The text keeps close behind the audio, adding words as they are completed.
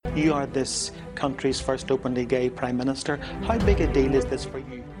You are this country's first openly gay Prime Minister. How big a deal is this for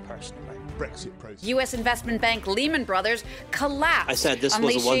you personally? Brexit process. U.S. investment bank Lehman Brothers collapsed. I said this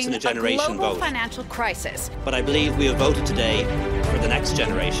was a once-in-a-generation global vote. Financial crisis. But I believe we have voted today for the next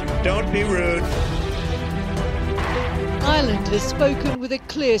generation. Don't be rude. Ireland has spoken with a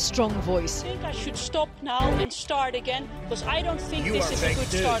clear, strong voice. I think I should stop now and start again, because I don't think this is a good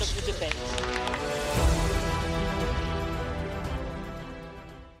start of the debate.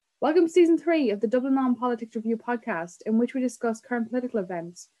 Welcome to Season 3 of the Dublin Non-Politics Review podcast, in which we discuss current political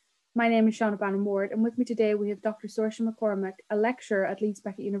events. My name is Shauna Bannon-Ward, and with me today we have Dr. Saoirse McCormack, a lecturer at Leeds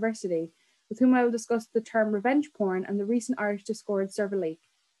Beckett University, with whom I will discuss the term revenge porn and the recent Irish Discord server leak.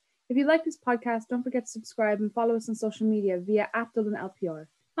 If you like this podcast, don't forget to subscribe and follow us on social media via @DublinLPR.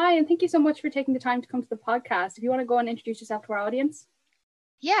 Hi, and thank you so much for taking the time to come to the podcast. If you want to go and introduce yourself to our audience.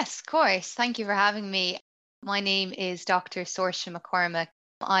 Yes, of course. Thank you for having me. My name is Dr. Saoirse McCormack.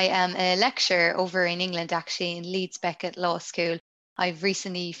 I am a lecturer over in England, actually, in Leeds Beckett Law School. I've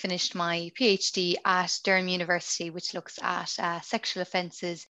recently finished my PhD at Durham University, which looks at sexual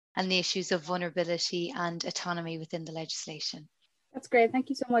offences and the issues of vulnerability and autonomy within the legislation. That's great. Thank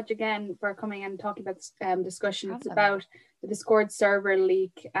you so much again for coming and talking about this discussion. It's about the Discord server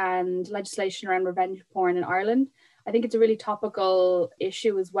leak and legislation around revenge porn in Ireland. I think it's a really topical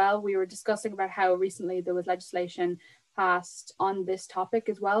issue as well. We were discussing about how recently there was legislation passed on this topic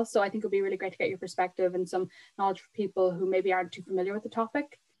as well. So I think it'll be really great to get your perspective and some knowledge for people who maybe aren't too familiar with the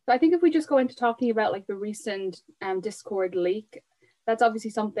topic. So I think if we just go into talking about like the recent Discord leak, that's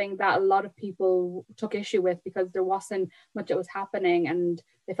obviously something that a lot of people took issue with because there wasn't much that was happening and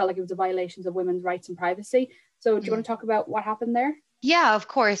they felt like it was a violation of women's rights and privacy. So do you want to talk about what happened there? Yeah, of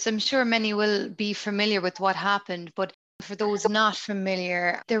course. I'm sure many will be familiar with what happened, but for those not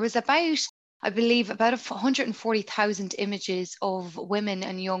familiar, there was about 140,000 images of women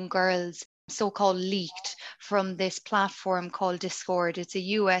and young girls so-called leaked from this platform called Discord. It's a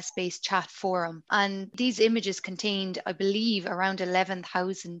US-based chat forum. And these images contained, I believe, around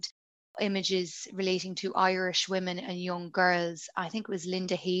 11,000 images relating to Irish women and young girls. I think it was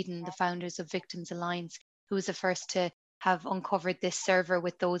Linda Hayden, the founders of Victims Alliance, who was the first to have uncovered this server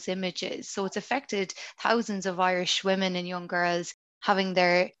with those images. So it's affected thousands of Irish women and young girls having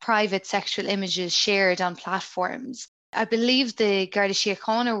their private sexual images shared on platforms. I believe the Garda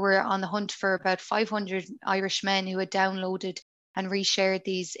Síochána were on the hunt for about 500 Irish men who had downloaded and reshared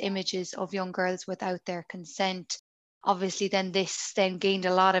these images of young girls without their consent. Obviously, this gained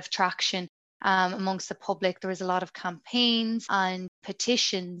a lot of traction amongst the public. There was a lot of campaigns and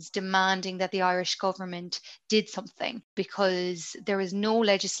petitions demanding that the Irish government did something because there was no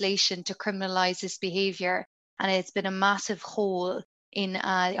legislation to criminalise this behaviour, and it's been a massive hole in the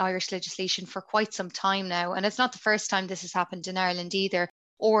Irish legislation for quite some time now. And it's not the first time this has happened in Ireland either,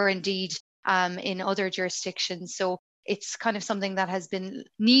 or indeed in other jurisdictions. So it's kind of something that has been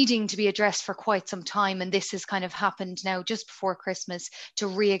needing to be addressed for quite some time. And this has kind of happened now just before Christmas to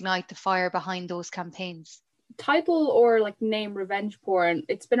reignite the fire behind those campaigns. Title or like name revenge porn,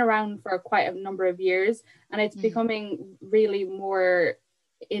 it's been around for quite a number of years, and it's becoming really more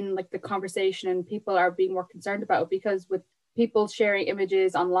in like the conversation, and people are being more concerned about it because with people sharing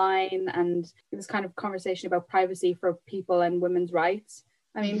images online and this kind of conversation about privacy for people and women's rights.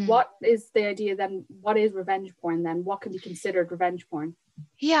 I mean, what is the idea then? What is revenge porn then? What can be considered revenge porn?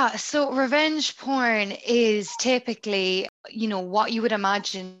 Yeah, so revenge porn is typically, what you would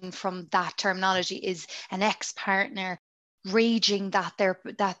imagine from that terminology is an ex-partner raging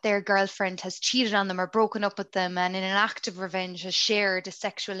that their girlfriend has cheated on them or broken up with them, and in an act of revenge has shared a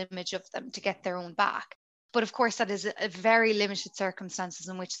sexual image of them to get their own back. But of course, that is a very limited circumstances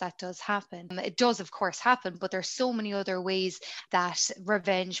in which that does happen. It does, of course, happen, but there's so many other ways that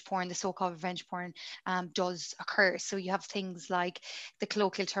revenge porn, the so-called revenge porn, does occur. So you have things like the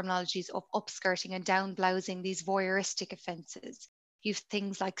colloquial terminologies of upskirting and downblousing, these voyeuristic offences. You have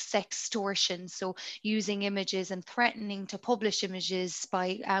things like sextortion, so using images and threatening to publish images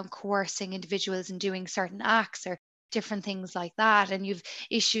by coercing individuals in doing certain acts or different things like that. And you've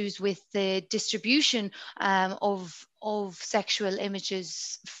issues with the distribution of sexual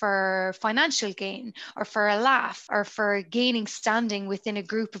images for financial gain or for a laugh or for gaining standing within a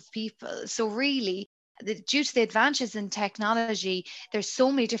group of people. So really, due to the advances in technology, there's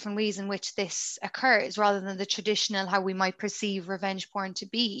so many different ways in which this occurs rather than the traditional how we might perceive revenge porn to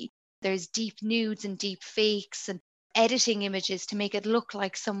be. There's deep nudes and deep fakes and editing images to make it look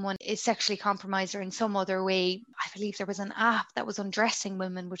like someone is sexually compromised or in some other way. I believe there was an app that was undressing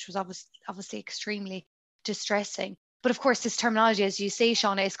women, which was obviously extremely distressing. But of course, this terminology, as you say,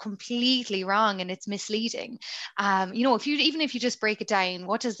 Shauna, is completely wrong and it's misleading. Even if you just break it down,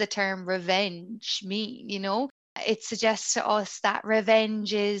 what does the term revenge mean? It suggests to us that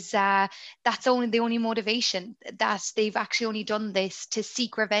revenge is that's only the only motivation, that they've actually only done this to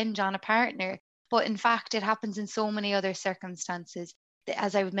seek revenge on a partner. But in fact, it happens in so many other circumstances,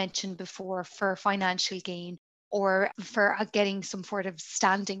 as I mentioned before, for financial gain or for getting some sort of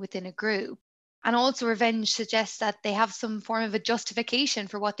standing within a group. And also revenge suggests that they have some form of a justification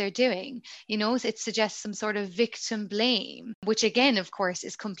for what they're doing. It suggests some sort of victim blame, which again, of course,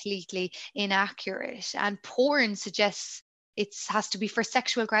 is completely inaccurate. And porn suggests it has to be for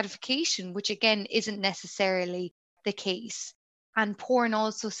sexual gratification, which again, isn't necessarily the case. And porn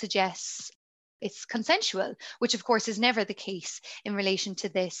also suggests it's consensual, which of course is never the case in relation to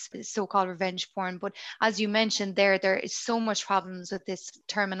this so-called revenge porn. But as you mentioned there is so much problems with this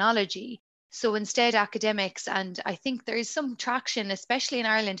terminology. So instead, academics, and I think there is some traction, especially in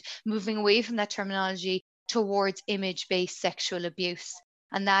Ireland, moving away from that terminology towards image-based sexual abuse.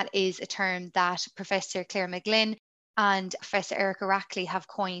 And that is a term that Professor Claire McGlynn and Professor Erica Rackley have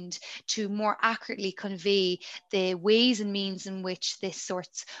coined to more accurately convey the ways and means in which this sort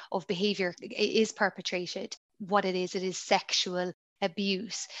of behaviour is perpetrated. What it is sexual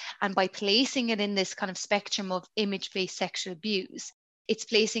abuse. And by placing it in this kind of spectrum of image-based sexual abuse, it's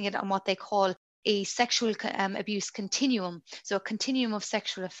placing it on what they call a sexual abuse continuum, so a continuum of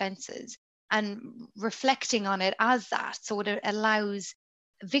sexual offences, and reflecting on it as that. So it allows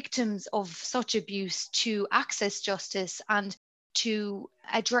victims of such abuse to access justice and to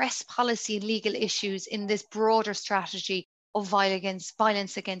address policy and legal issues in this broader strategy of violence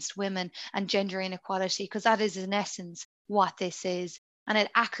against women and gender inequality, because that is in essence what this is. And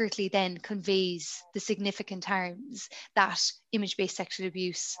it accurately then conveys the significant harms that image-based sexual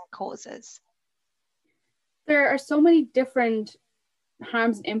abuse causes. There are so many different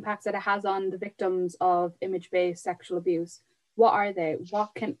harms and impacts that it has on the victims of image-based sexual abuse. What are they?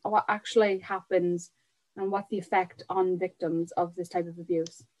 What actually happens, and what's the effect on victims of this type of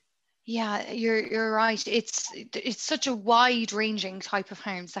abuse? Yeah, you're right. It's such a wide-ranging type of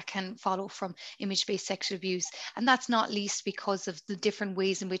harms that can follow from image-based sexual abuse, and that's not least because of the different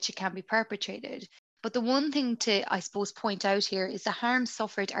ways in which it can be perpetrated. But the one thing to, I suppose, point out here is the harms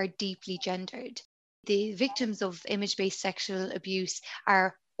suffered are deeply gendered. The victims of image-based sexual abuse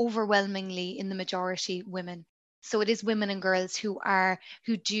are overwhelmingly, in the majority, women. So it is women and girls who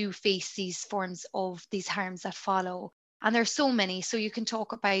do face these forms of these harms that follow. And there's so many. So you can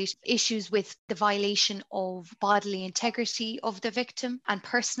talk about issues with the violation of bodily integrity of the victim and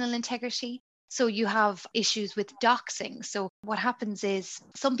personal integrity. So you have issues with doxing. So what happens is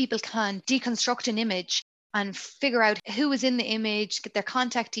some people can deconstruct an image and figure out who is in the image, get their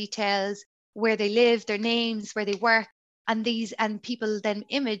contact details, where they live, their names, where they work. And people then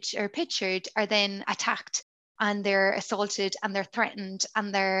image or pictured are then attacked, and they're assaulted and they're threatened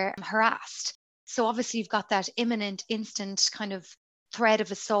and they're harassed. So obviously you've got that imminent, instant kind of threat of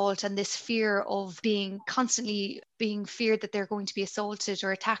assault and this fear of constantly being feared that they're going to be assaulted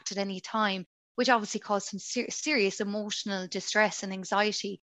or attacked at any time, which obviously causes some serious emotional distress and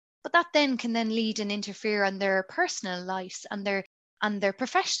anxiety. But that then can lead and interfere on their personal lives and their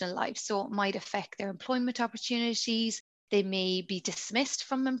professional lives. So it might affect their employment opportunities. They may be dismissed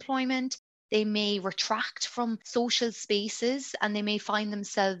from employment. They may retract from social spaces, and they may find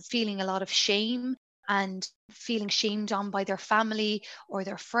themselves feeling a lot of shame and feeling shamed on by their family or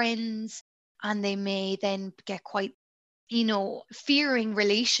their friends. And they may then get quite, fearing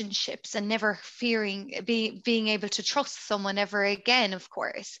relationships and never being able to trust someone ever again, of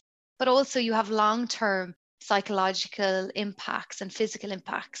course. But also you have long-term psychological impacts and physical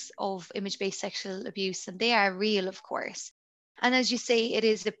impacts of image-based sexual abuse, and they are real, of course. And as you say, it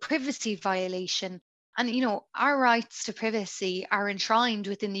is a privacy violation. And, our rights to privacy are enshrined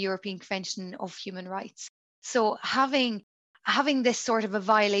within the European Convention of Human Rights. So having this sort of a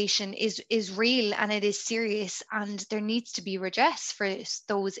violation is real, and it is serious, and there needs to be redress for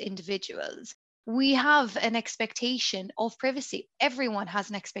those individuals. We have an expectation of privacy. Everyone has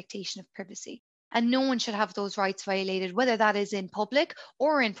an expectation of privacy, and no one should have those rights violated, whether that is in public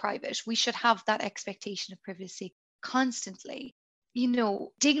or in private. We should have that expectation of privacy constantly.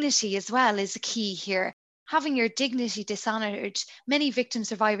 Dignity as well is a key here. Having your dignity dishonored, many victim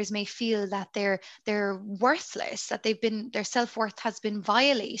survivors may feel that they're worthless, that their self-worth has been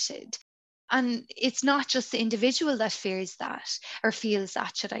violated. And it's not just the individual that feels that,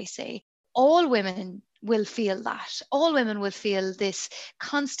 should I say. All women will feel that. All women will feel this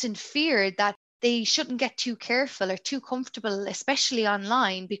constant fear that they shouldn't get too careful or too comfortable, especially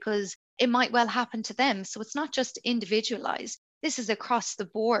online, because it might well happen to them. So it's not just individualized. This is across the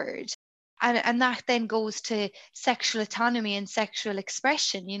board. And that then goes to sexual autonomy and sexual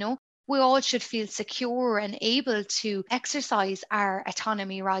expression. We all should feel secure and able to exercise our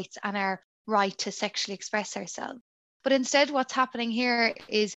autonomy rights and our right to sexually express ourselves. But instead, what's happening here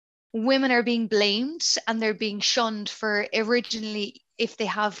is women are being blamed and they're being shunned for originally, if they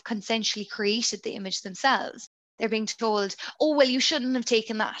have consensually created the image themselves. They're being told, oh, well, you shouldn't have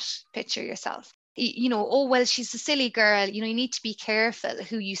taken that picture yourself. Oh, well, she's a silly girl. You need to be careful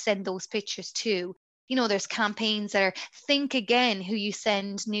who you send those pictures to. There's campaigns that are think again who you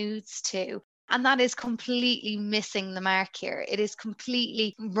send nudes to. And that is completely missing the mark here. It is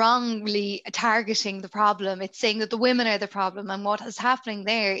completely wrongly targeting the problem. It's saying that the women are the problem. And what is happening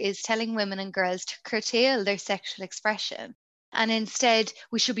there is telling women and girls to curtail their sexual expression. And instead,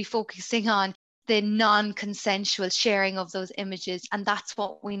 we should be focusing on the non-consensual sharing of those images. And that's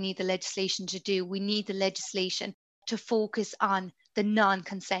what we need the legislation to do. We need the legislation to focus on the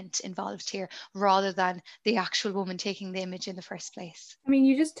non-consent involved here rather than the actual woman taking the image in the first place. I mean,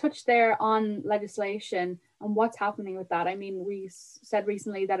 you just touched there on legislation and what's happening with that. I mean, we said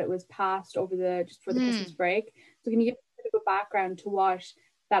recently that it was passed over just for the Christmas break. So can you give a bit of a background to what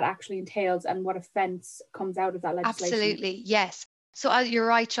that actually entails and what offence comes out of that legislation? Absolutely, yes. So you're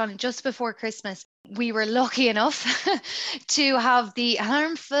right, Sean, just before Christmas, we were lucky enough to have the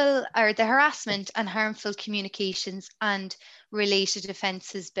harassment and harmful communications and related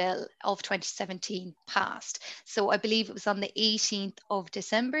offences bill of 2017 passed. So I believe it was on the 18th of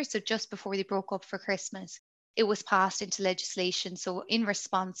December, so just before they broke up for Christmas, it was passed into legislation. So in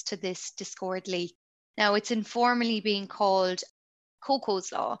response to this Discord leak. Now it's informally being called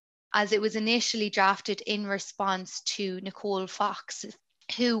Coco's Law, as it was initially drafted in response to Nicole Fox,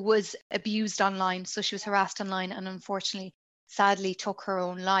 who was abused online. So she was harassed online and unfortunately, sadly, took her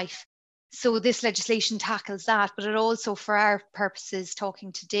own life. So this legislation tackles that, but it also, for our purposes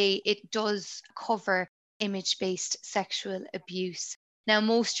talking today, it does cover image-based sexual abuse. Now,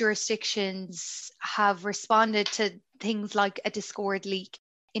 most jurisdictions have responded to things like a Discord leak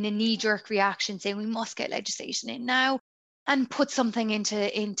in a knee-jerk reaction, saying we must get legislation in now and put something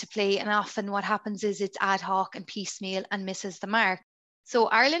into play. And often what happens is it's ad hoc and piecemeal and misses the mark. So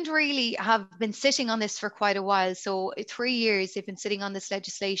Ireland really have been sitting on this for quite a while. So 3 years they've been sitting on this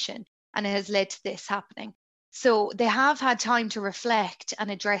legislation and it has led to this happening. So they have had time to reflect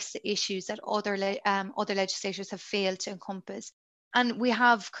and address the issues that other legislators have failed to encompass. And they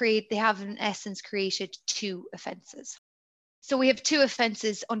have in essence created 2 offences. So we have 2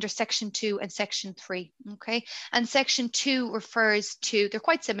 offences under Section 2 and Section 3, okay? And Section 2 refers to, they're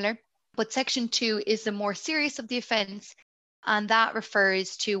quite similar, but Section 2 is the more serious of the offence, and that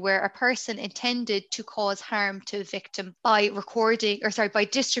refers to where a person intended to cause harm to a victim by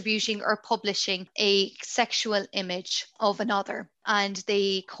distributing or publishing a sexual image of another, and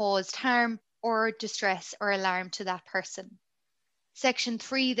they caused harm or distress or alarm to that person. Section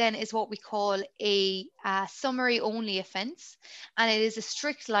 3 then is what we call a summary only offence, and it is a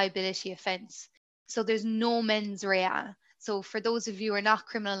strict liability offence. So there's no mens rea. So for those of you who are not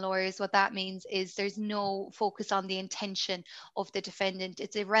criminal lawyers, what that means is there's no focus on the intention of the defendant.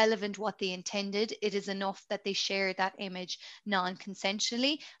 It's irrelevant what they intended. It is enough that they shared that image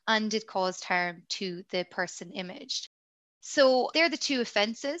non-consensually and it caused harm to the person imaged. So they're the 2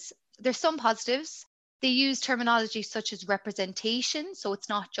 offences. There's some positives. They use terminology such as representation. So it's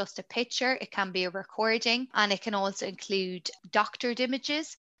not just a picture, it can be a recording, and it can also include doctored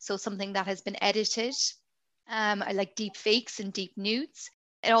images. So something that has been edited, like deep fakes and deep nudes.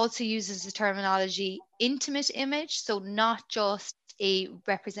 It also uses the terminology intimate image. So not just a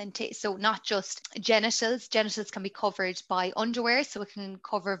representation, so not just genitals. Genitals can be covered by underwear, so it can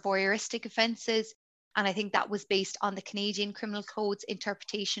cover voyeuristic offences. And I think that was based on the Canadian Criminal Code's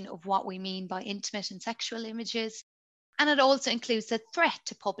interpretation of what we mean by intimate and sexual images. And it also includes the threat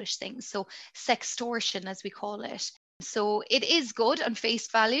to publish things, so sextortion, as we call it. So it is good on face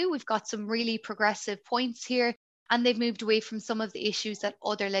value. We've got some really progressive points here, and they've moved away from some of the issues that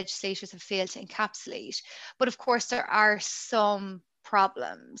other legislators have failed to encapsulate. But of course, there are some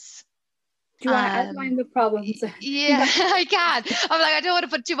problems. Do you want to outline the problems? Yeah, I can. I'm like, I don't want to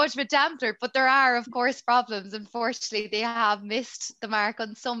put too much of a damper, but there are, of course, problems. Unfortunately, they have missed the mark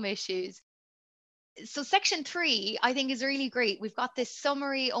on some issues. So Section 3, I think, is really great. We've got this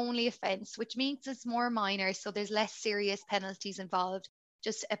summary only offence, which means it's more minor, so there's less serious penalties involved,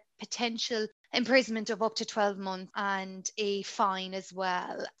 just a potential imprisonment of up to 12 months and a fine as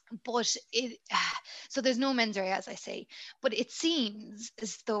well. But so there's no mens rea, as I say, but it seems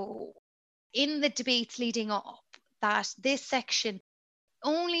as though in the debates leading up that this section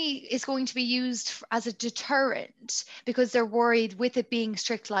only is going to be used as a deterrent because they're worried with it being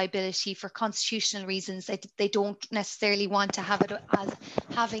strict liability for constitutional reasons. They don't necessarily want to have it as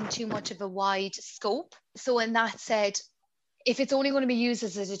having too much of a wide scope. So in that said, if it's only going to be used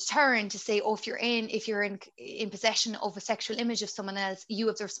as a deterrent to say, oh, if you're in possession of a sexual image of someone else, you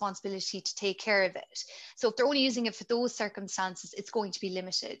have the responsibility to take care of it. So if they're only using it for those circumstances, it's going to be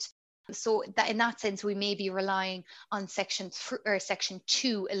limited. So that in that sense, we may be relying on section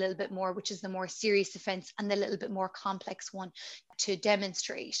 2 a little bit more, which is the more serious offence and the little bit more complex one to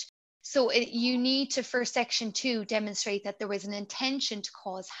demonstrate. So you need to, for section 2, demonstrate that there was an intention to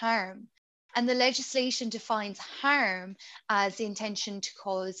cause harm. And the legislation defines harm as the intention to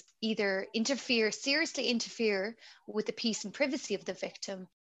cause either seriously interfere with the peace and privacy of the victim,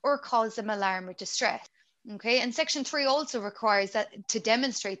 or cause them alarm or distress. Okay, and section 3 also requires that to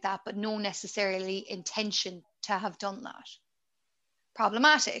demonstrate that, but no necessarily intention to have done that.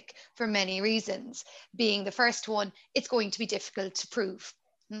 Problematic for many reasons. Being the first one, it's going to be difficult to prove.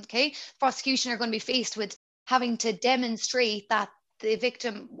 Okay, prosecution are going to be faced with having to demonstrate that the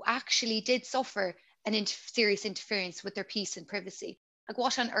victim actually did suffer an serious interference with their peace and privacy. Like,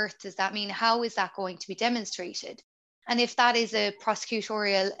 what on earth does that mean? How is that going to be demonstrated? And if that is a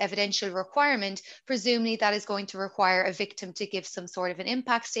prosecutorial evidential requirement, presumably that is going to require a victim to give some sort of an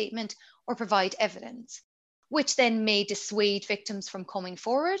impact statement or provide evidence, which then may dissuade victims from coming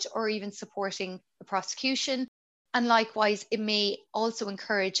forward or even supporting the prosecution. And likewise, it may also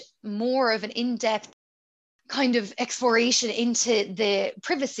encourage more of an in-depth kind of exploration into the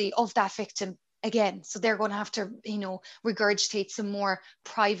privacy of that victim again. So they're going to have to, regurgitate some more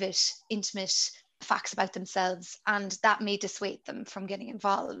private, intimate facts about themselves, and that may dissuade them from getting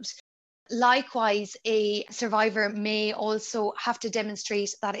involved. Likewise, a survivor may also have to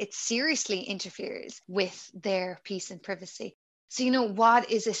demonstrate that it seriously interferes with their peace and privacy. So, what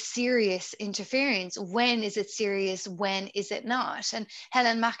is a serious interference? When is it serious? When is it not? And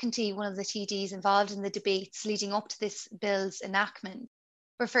Helen McEntee, one of the TDs involved in the debates leading up to this bill's enactment,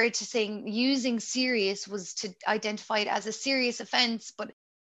 referred to saying using serious was to identify it as a serious offence, but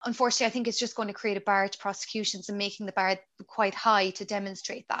unfortunately, I think it's just going to create a bar to prosecutions and making the bar quite high to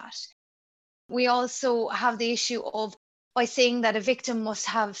demonstrate that. We also have the issue of, by saying that a victim must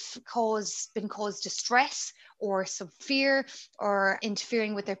have been caused distress or some fear or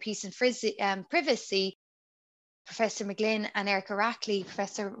interfering with their peace and privacy, Professor McGlynn and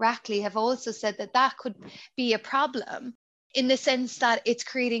Professor Rackley have also said that could be a problem in the sense that it's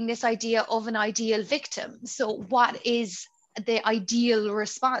creating this idea of an ideal victim. So what is the ideal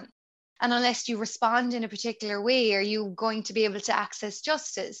response? And unless you respond in a particular way, are you going to be able to access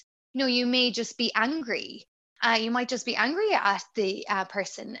justice? You may just be angry. You might just be angry at the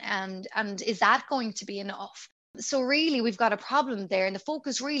person, and is that going to be enough? So really, we've got a problem there, and the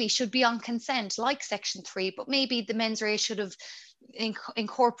focus really should be on consent, like Section 3, but maybe the mens rea should have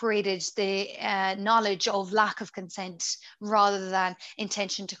incorporated the knowledge of lack of consent rather than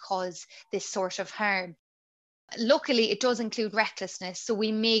intention to cause this sort of harm. Luckily, it does include recklessness, so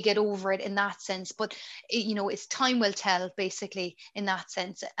we may get over it in that sense, but it's time will tell, basically, in that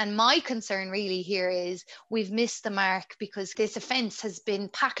sense. And my concern really here is we've missed the mark because this offence has been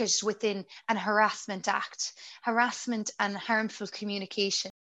packaged within an harassment act, harassment and harmful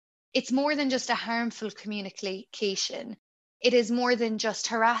communication. It's more than just a harmful communication. It is more than just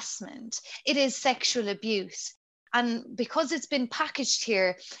harassment. It is sexual abuse. And because it's been packaged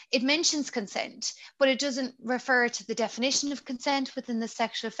here, it mentions consent, but it doesn't refer to the definition of consent within the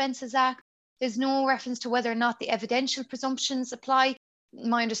Sexual Offences Act. There's no reference to whether or not the evidential presumptions apply.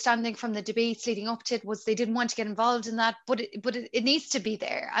 My understanding from the debates leading up to it was they didn't want to get involved in that, but it needs to be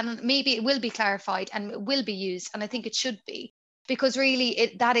there. And maybe it will be clarified and it will be used. And I think it should be, because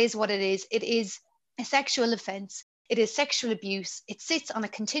really that is what it is. It is a sexual offence. It is sexual abuse. It sits on a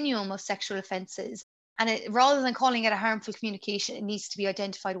continuum of sexual offences. And rather than calling it a harmful communication, it needs to be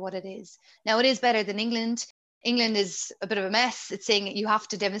identified what it is. Now, it is better than England. England is a bit of a mess. It's saying you have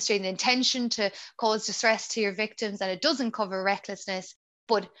to demonstrate an intention to cause distress to your victims, and it doesn't cover recklessness,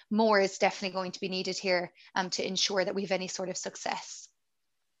 but more is definitely going to be needed here to ensure that we have any sort of success.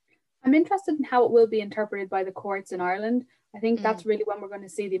 I'm interested in how it will be interpreted by the courts in Ireland. I think that's really when we're going to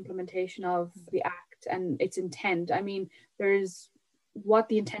see the implementation of the Act and its intent. I mean, there's what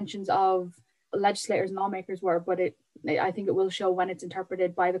the intentions of legislators and lawmakers were, but I think it will show when it's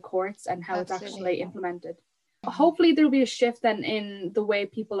interpreted by the courts and how it's actually implemented. Hopefully there'll be a shift then in the way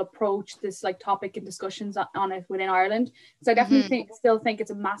people approach this topic and discussions on it within Ireland. So I definitely still think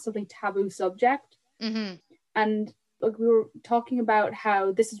it's a massively taboo subject. And Like, we were talking about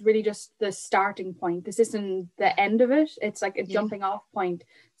how this is really just the starting point. This isn't the end of it. It's like a jumping off point.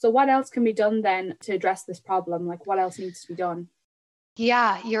 So what else can be done then to address this problem? Like, what else needs to be done?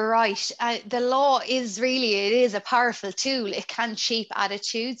 Yeah, you're right. The law it is a powerful tool. It can shape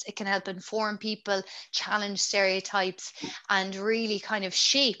attitudes. It can help inform people, challenge stereotypes, and really kind of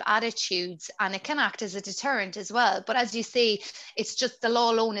shape attitudes. And it can act as a deterrent as well. But as you say, it's just the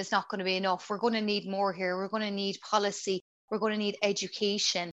law alone is not going to be enough. We're going to need more here. We're going to need policy. We're going to need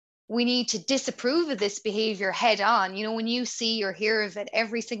education. We need to disapprove of this behavior head on. You know, when you see or hear of it,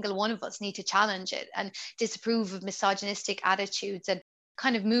 every single one of us need to challenge it and disapprove of misogynistic attitudes and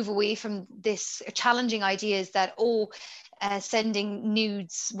kind of move away from this challenging ideas that, sending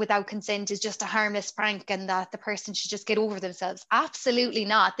nudes without consent is just a harmless prank and that the person should just get over themselves. Absolutely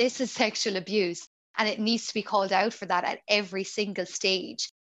not. This is sexual abuse and it needs to be called out for that at every single stage.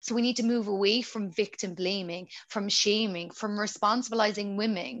 So we need to move away from victim blaming, from shaming, from responsibilizing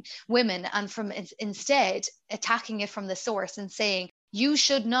women, and from instead attacking it from the source and saying, you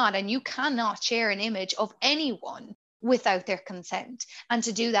should not and you cannot share an image of anyone without their consent. And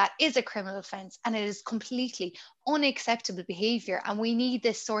to do that is a criminal offence, and it is completely unacceptable behaviour. And we need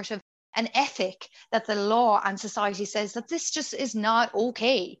this sort of an ethic that the law and society says that this just is not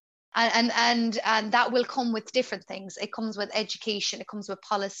okay. And that will come with different things. It comes with education, it comes with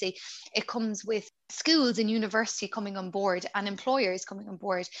policy, it comes with schools and university coming on board and employers coming on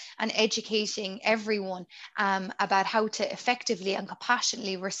board and educating everyone about how to effectively and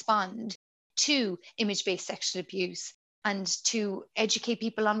compassionately respond to image-based sexual abuse, and to educate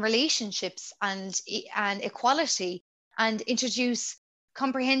people on relationships and equality, and introduce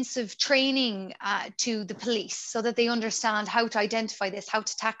comprehensive training to the police so that they understand how to identify this, how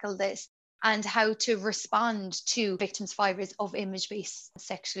to tackle this, and how to respond to victims, survivors of image-based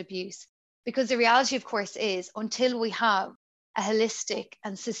sexual abuse. Because the reality, of course, is until we have a holistic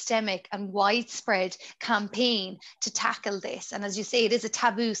and systemic and widespread campaign to tackle this, and as you say, it is a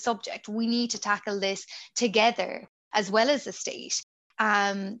taboo subject, we need to tackle this together as well as the state,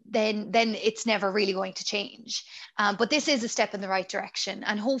 then it's never really going to change. But this is a step in the right direction,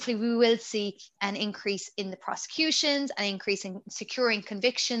 and hopefully we will see an increase in the prosecutions, an increase in securing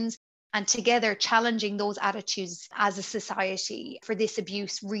convictions, and together challenging those attitudes as a society for this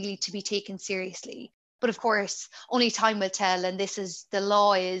abuse really to be taken seriously. But of course, only time will tell, and the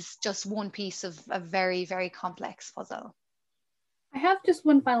law is just one piece of a very, very complex puzzle. I have just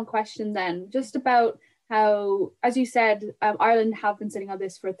one final question then, just about how, as you said, Ireland have been sitting on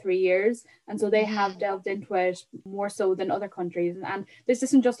this for 3 years, and so they have delved into it more so than other countries. And this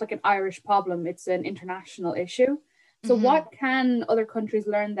isn't just like an Irish problem, it's an international issue. So what can other countries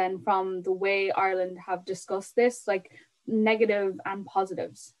learn then from the way Ireland have discussed this, like negative and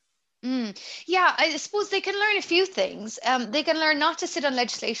positives? Yeah, I suppose they can learn a few things. They can learn not to sit on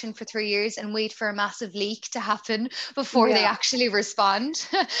legislation for 3 years and wait for a massive leak to happen before they actually respond.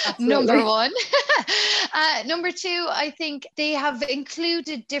 Number one. Number two, I think they have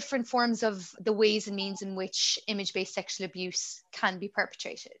included different forms of the ways and means in which image-based sexual abuse can be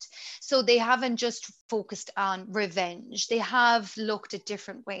perpetrated. So they haven't just focused on revenge. They have looked at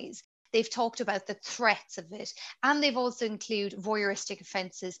different ways. They've talked about the threats of it, and they've also included voyeuristic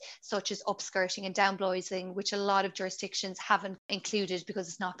offences such as upskirting and downblousing, which a lot of jurisdictions haven't included because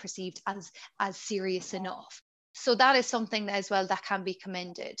it's not perceived as serious enough. So that is something as well that can be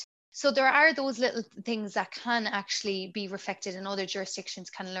commended. So there are those little things that can actually be reflected, and other jurisdictions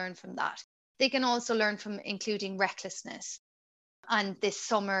can learn from that. They can also learn from including recklessness, and this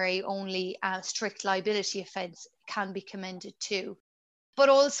summary only strict liability offence can be commended too. But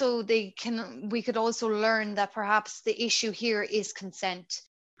also we could also learn that perhaps the issue here is consent,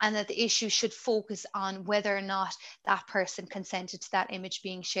 and that the issue should focus on whether or not that person consented to that image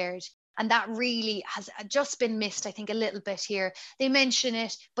being shared. And that really has just been missed, I think, a little bit here. They mention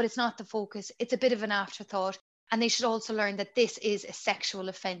it, but it's not the focus. It's a bit of an afterthought. And they should also learn that this is a sexual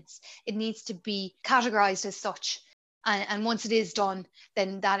offence. It needs to be categorised as such. And once it is done,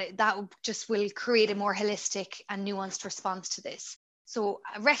 then that just will create a more holistic and nuanced response to this. So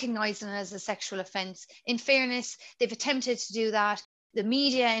recognising it as a sexual offence. In fairness, they've attempted to do that. The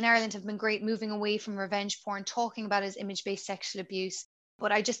media in Ireland have been great, moving away from revenge porn, talking about it as image-based sexual abuse.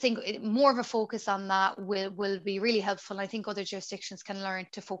 But I just think more of a focus on that will be really helpful. I think other jurisdictions can learn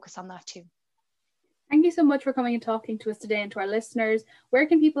to focus on that too. Thank you so much for coming and talking to us today and to our listeners. Where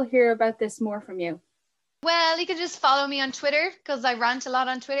can people hear about this more from you? Well, you can just follow me on Twitter, because I rant a lot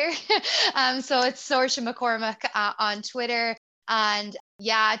on Twitter. So it's Saoirse McCormack on Twitter. And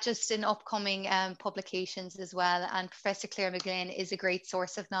yeah, just in upcoming publications as well. And Professor Claire McGlynn is a great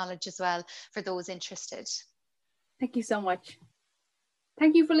source of knowledge as well for those interested. Thank you so much.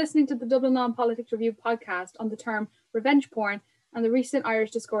 Thank you for listening to the Dublin Law and Politics Review podcast on the term revenge porn and the recent Irish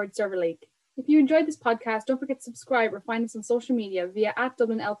Discord server leak. If you enjoyed this podcast, don't forget to subscribe or find us on social media via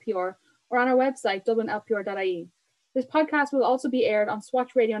 @DublinLPR or on our website, dublinlpr.ie. This podcast will also be aired on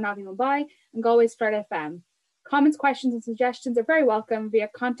Swatch Radio Navi Mumbai and Galway's Flirt FM. Comments, questions and suggestions are very welcome via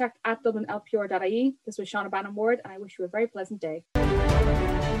contact@dublinlpr.ie. This was Shauna Bannon Ward and I wish you a very pleasant day.